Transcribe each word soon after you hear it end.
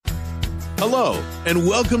Hello, and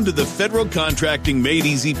welcome to the Federal Contracting Made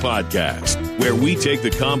Easy podcast, where we take the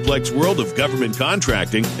complex world of government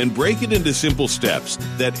contracting and break it into simple steps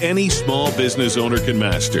that any small business owner can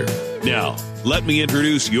master. Now, let me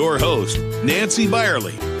introduce your host, Nancy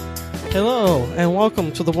Byerly. Hello, and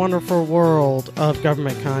welcome to the wonderful world of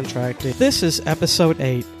government contracting. This is episode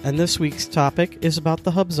 8, and this week's topic is about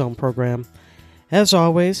the HUBZone program. As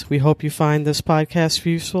always, we hope you find this podcast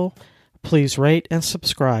useful. Please rate and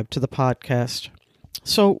subscribe to the podcast.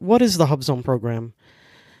 So, what is the HUBZone program?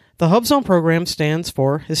 The HUBZone program stands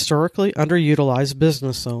for Historically Underutilized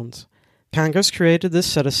Business Zones. Congress created this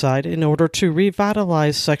set-aside in order to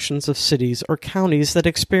revitalize sections of cities or counties that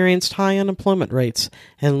experienced high unemployment rates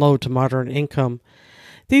and low to moderate income.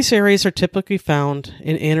 These areas are typically found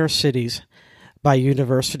in inner cities, by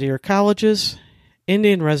university or colleges,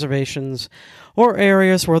 Indian reservations, or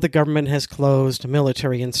areas where the government has closed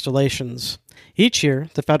military installations. Each year,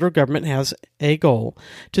 the federal government has a goal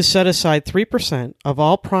to set aside 3% of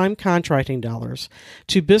all prime contracting dollars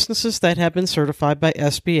to businesses that have been certified by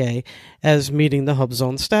SBA as meeting the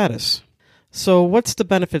HUBZone status. So what's the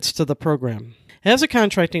benefits to the program? As a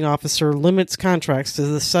contracting officer limits contracts to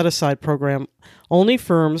the set-aside program, only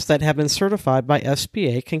firms that have been certified by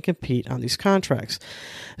SBA can compete on these contracts.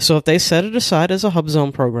 So if they set it aside as a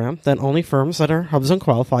HUBZone program, then only firms that are HUBZone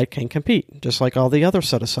qualified can compete, just like all the other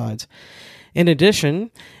set-asides. In addition,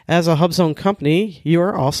 as a HUBZone company, you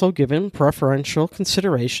are also given preferential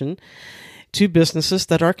consideration to businesses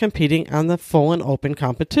that are competing on the full and open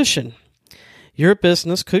competition. Your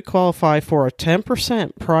business could qualify for a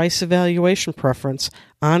 10% price evaluation preference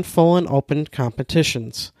on full and open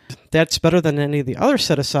competitions. That's better than any of the other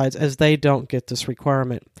set-asides as they don't get this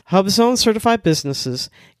requirement. HUBZone certified businesses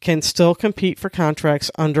can still compete for contracts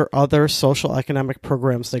under other social economic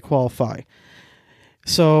programs they qualify.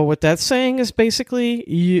 So what that's saying is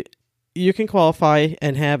basically you can qualify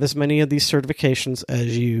and have as many of these certifications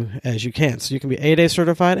as you can. So you can be 8A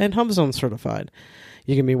certified and HUBZone certified.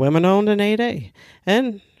 You can be women-owned and 8A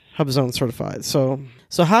and HUBZone certified. So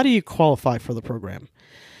how do you qualify for the program?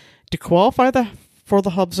 To qualify for the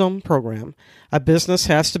HUBZone program, a business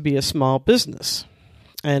has to be a small business.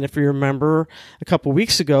 And if you remember, a couple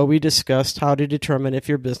weeks ago, we discussed how to determine if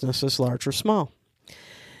your business is large or small.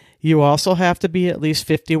 You also have to be at least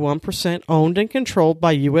 51% owned and controlled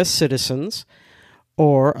by U.S. citizens,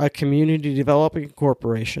 or a community development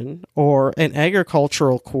corporation, or an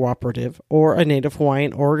agricultural cooperative, or a Native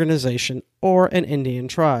Hawaiian organization, or an Indian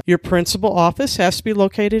tribe. Your principal office has to be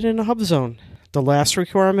located in a HUBZone. The last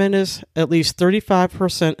requirement is at least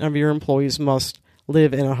 35% of your employees must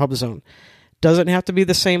live in a HUBZone. Doesn't have to be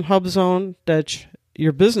the same HUBZone that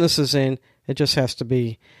your business is in, it just has to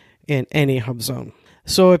be in any HUBZone.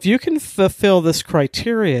 So if you can fulfill this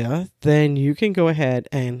criteria, then you can go ahead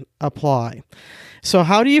and apply. So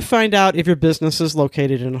how do you find out if your business is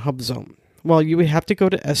located in a HUBZone? Well, you would have to go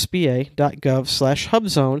to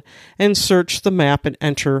sba.gov/HUBZone and search the map and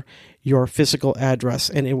enter your physical address,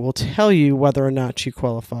 and it will tell you whether or not you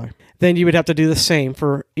qualify. Then you would have to do the same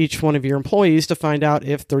for each one of your employees to find out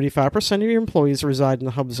if 35% of your employees reside in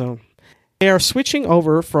the HUBZone. They are switching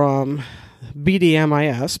over from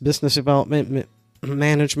BDMIS, Business Development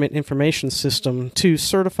Management Information System, to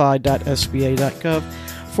certified.sba.gov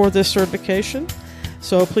for this certification.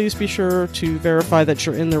 So please be sure to verify that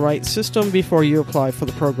you're in the right system before you apply for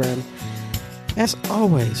the program. As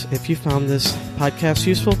always, if you found this podcast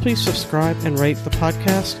useful, please subscribe and rate the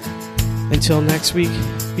podcast. Until next week,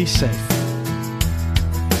 be safe.